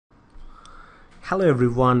Hello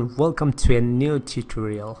everyone, welcome to a new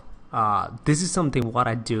tutorial. This is something what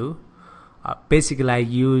I do. Basically I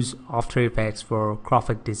use After Effects for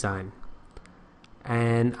graphic design,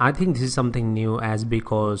 and I think this is something new as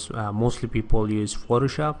because mostly people use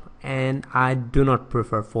Photoshop and I do not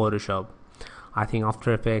prefer Photoshop. I think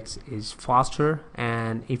After Effects is faster,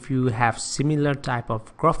 and if you have similar type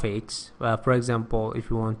of graphics, for example if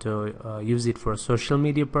you want to use it for a social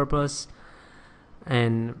media purpose,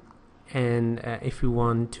 and if you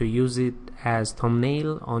want to use it as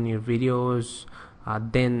thumbnail on your videos,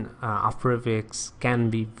 then After Effects can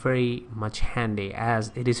be very much handy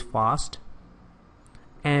as it is fast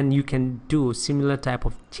and you can do similar type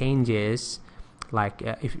of changes, like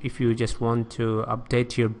if you just want to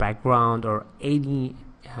update your background or any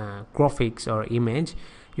graphics or image,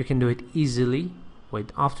 you can do it easily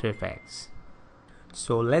with After Effects.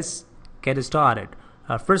 So let's get started.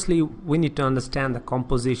 Firstly, we need to understand the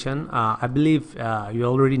composition. I believe you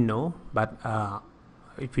already know, but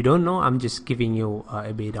if you don't know, I'm just giving you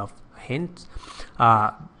a bit of hints.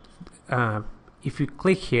 If you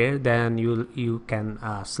click here, then you can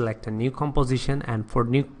select a new composition, and for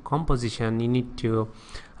new composition you need to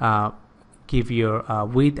give your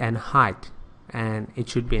width and height, and it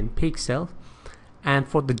should be in pixel. And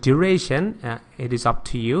for the duration, it is up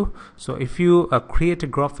to you. So if you create a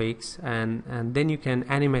graphics and then you can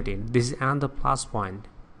animate it, this is another plus point.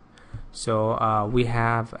 So we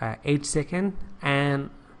have 8 seconds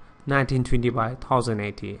and 1920 by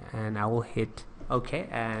 1080, and I will hit OK,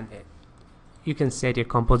 and you can set your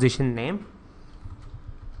composition name.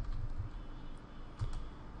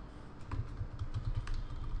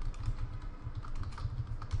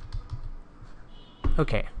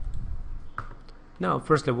 Okay. Now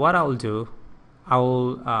firstly what I'll do, I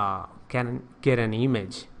will can get an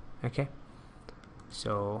image. Okay,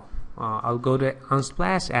 so I'll go to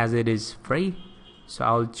Unsplash as it is free, so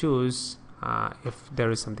I'll choose if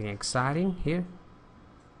there is something exciting here.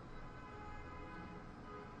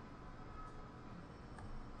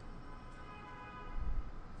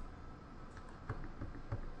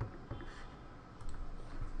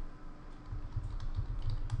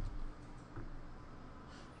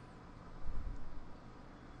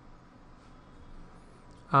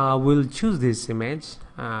 We'll choose this image.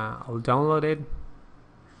 I'll download it.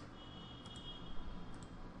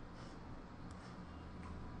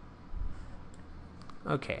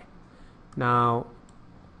 Okay, now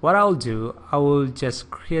what I'll do, I will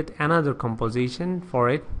just create another composition for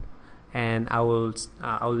it, and I'll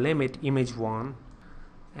name it image 1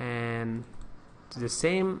 and to the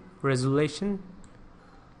same resolution.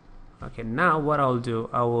 Okay, now what I'll do,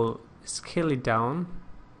 I will scale it down.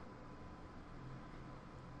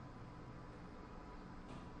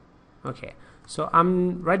 Okay, so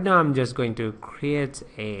right now I'm just going to create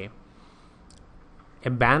a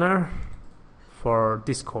banner for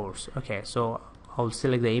this course. Okay, so I'll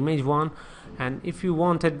select the image 1, and if you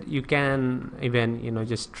wanted you can even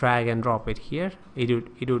just drag and drop it here.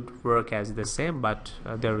 It would work as the same, but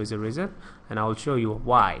there is a reason, and I will show you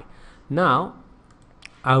why. Now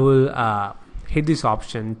I will hit this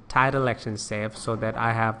option, title action save, so that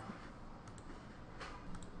I have.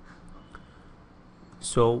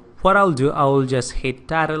 So what I'll do, I will just hit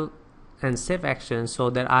title and save action so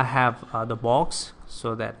that I have the box,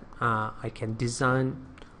 so that I can design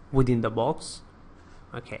within the box.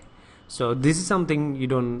 Okay, so this is something you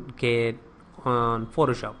don't get on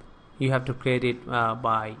Photoshop. You have to create it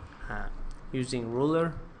by using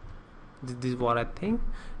ruler. This is what I think,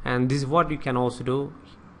 and this is what you can also do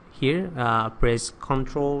here. Press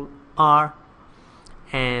Ctrl R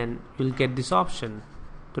and you'll get this option,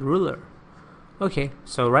 the ruler. Okay,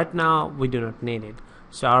 so right now we do not need it.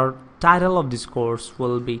 So our title of this course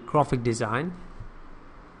will be graphic design.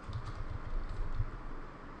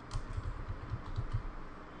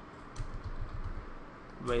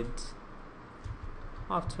 With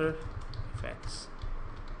After Effects.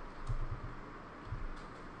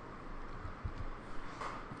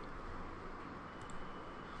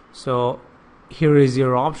 So here is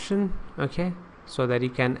your option, okay, so that you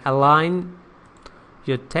can align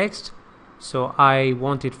your text. So I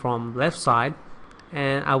want it from left side,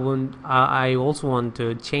 and I also want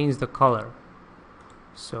to change the color,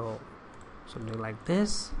 so something like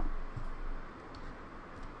this.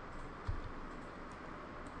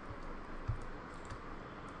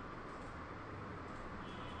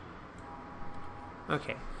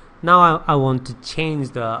 Okay, now I want to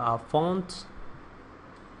change the font.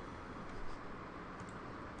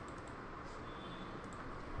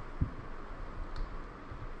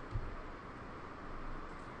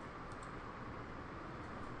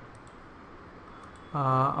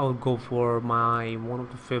 I'll go for my one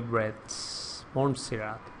of the favorites,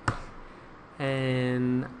 Montserrat,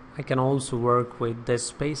 and I can also work with the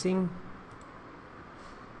spacing.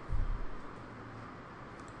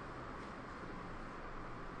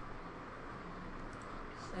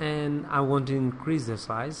 And I want to increase the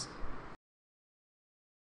size.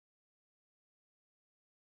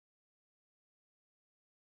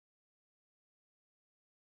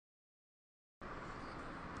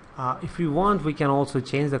 If we want, we can also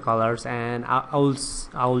change the colors, and I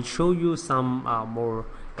will show you some more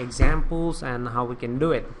examples and how we can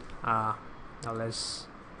do it. Now let's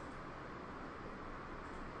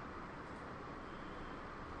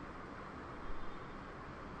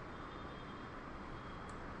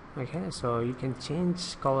okay, so you can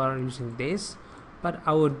change color using this, but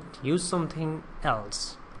I would use something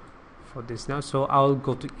else for this now. So I will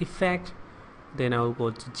go to effect, then I will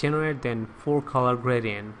go to generate, then for color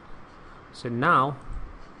gradient. So now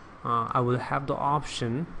I will have the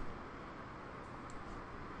option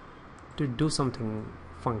to do something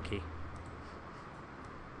funky.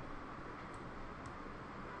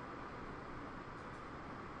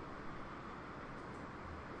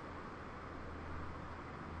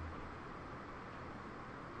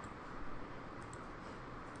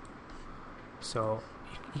 So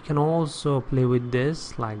you can also play with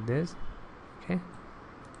this like this.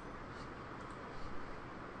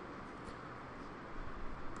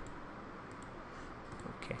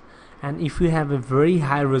 Okay, and if you have a very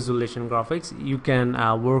high resolution graphics, you can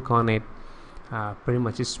work on it pretty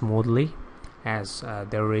much smoothly, as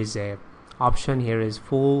there is a option here is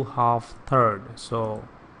full, half, third. So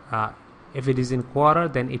if it is in quarter,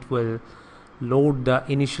 then it will load the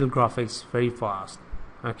initial graphics very fast.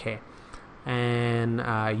 Okay, and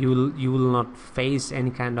you will not face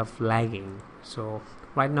any kind of lagging. So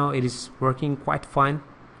right now it is working quite fine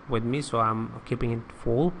with me, so I'm keeping it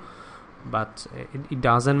full, but it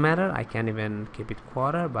doesn't matter. I can even keep it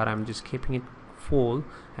quarter, but I'm just keeping it full,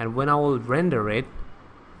 and when I will render it,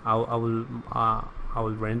 I will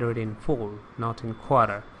render it in full, not in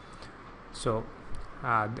quarter. So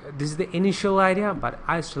this is the initial idea, but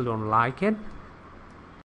I still don't like it.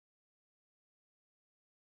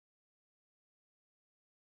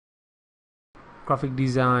 Graphic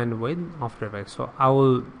design with After Effects. So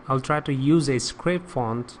I'll try to use a script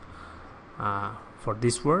font for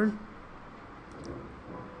this word.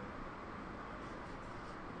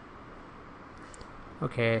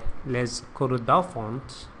 Okay, let's go to the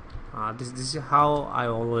font. This is how I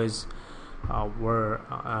always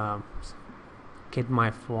get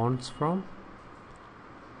my fonts from.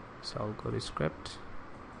 So I'll go to script.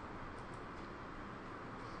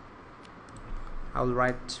 I'll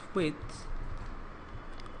write width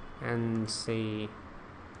and see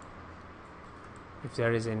if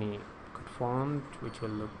there is any good font which will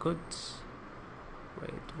look good.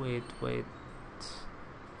 Wait.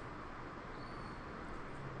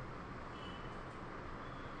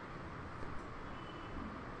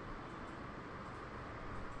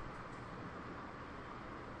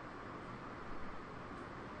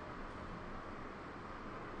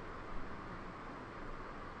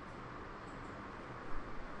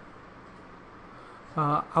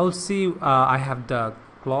 I'll see. I have the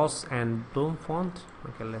Gloss and Bloom font.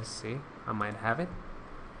 Okay, let's see. I might have it.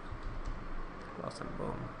 Gloss and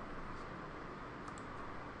Bloom.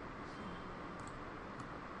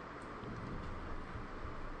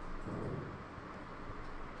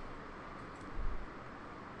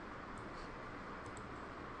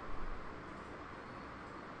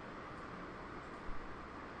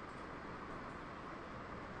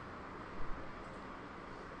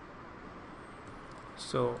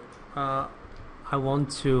 So I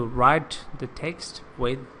want to write the text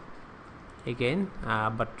with again,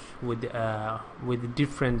 but with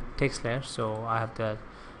different text layers. So I have the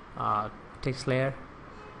text layer,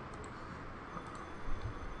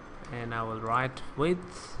 and I will write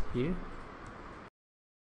width here.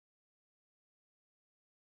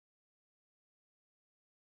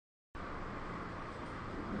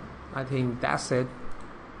 I think that's it.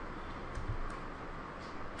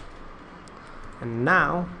 And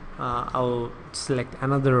now I'll select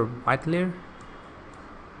another white layer.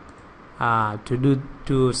 To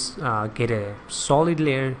get a solid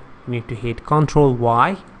layer, you need to hit Ctrl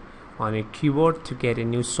Y on your keyboard to get a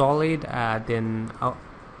new solid. Then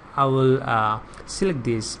I will select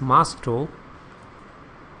this mask tool.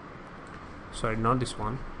 Sorry, not this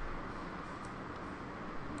one.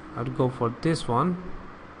 I'll go for this one,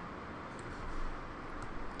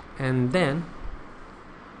 and then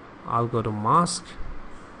I'll go to mask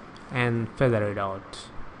and feather it out.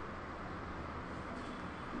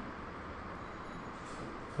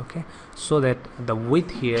 okay, so that the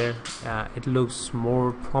width here it looks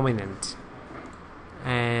more prominent.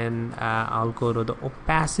 And I'll go to the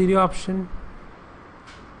opacity option,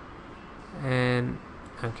 and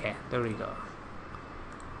okay, there we go.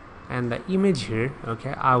 And the image here,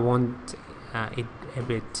 okay, I want it a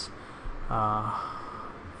bit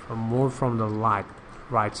more from the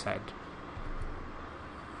right side,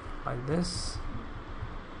 like this.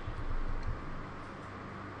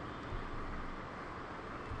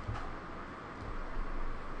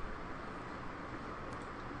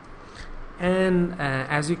 And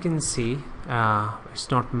as you can see, it's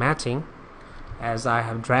not matching, as I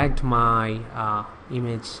have dragged my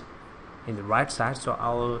image in the right side. So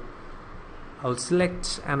I'll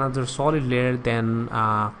select another solid layer, then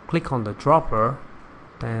click on the dropper,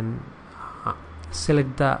 then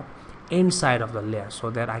select the inside of the layer so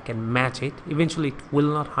that I can match it. Eventually it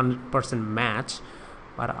will not 100% match,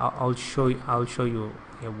 but I'll show you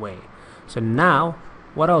a way. So now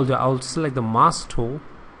what I'll do, I'll select the mask tool,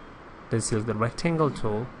 then select the rectangle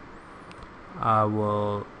tool. I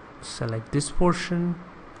will select this portion,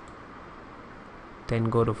 then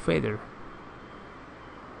go to feather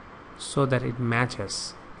so that it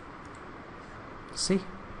matches. See?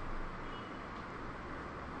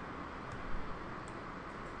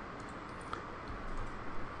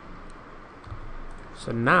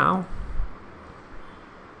 So now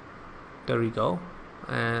there we go,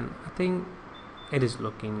 and I think it is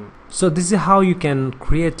looking. So this is how you can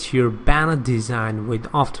create your banner design with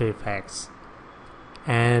After Effects.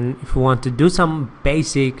 And if you want to do some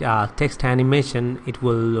basic text animation, it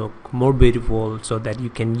will look more beautiful, so that you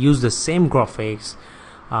can use the same graphics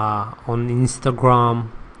on Instagram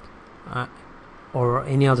or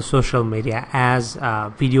any other social media as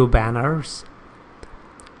video banners.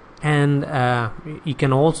 And you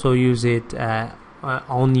can also use it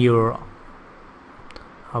on your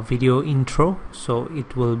video intro, so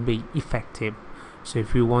it will be effective. So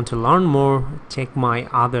if you want to learn more, check my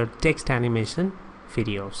other text animation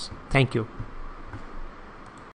videos. Thank you.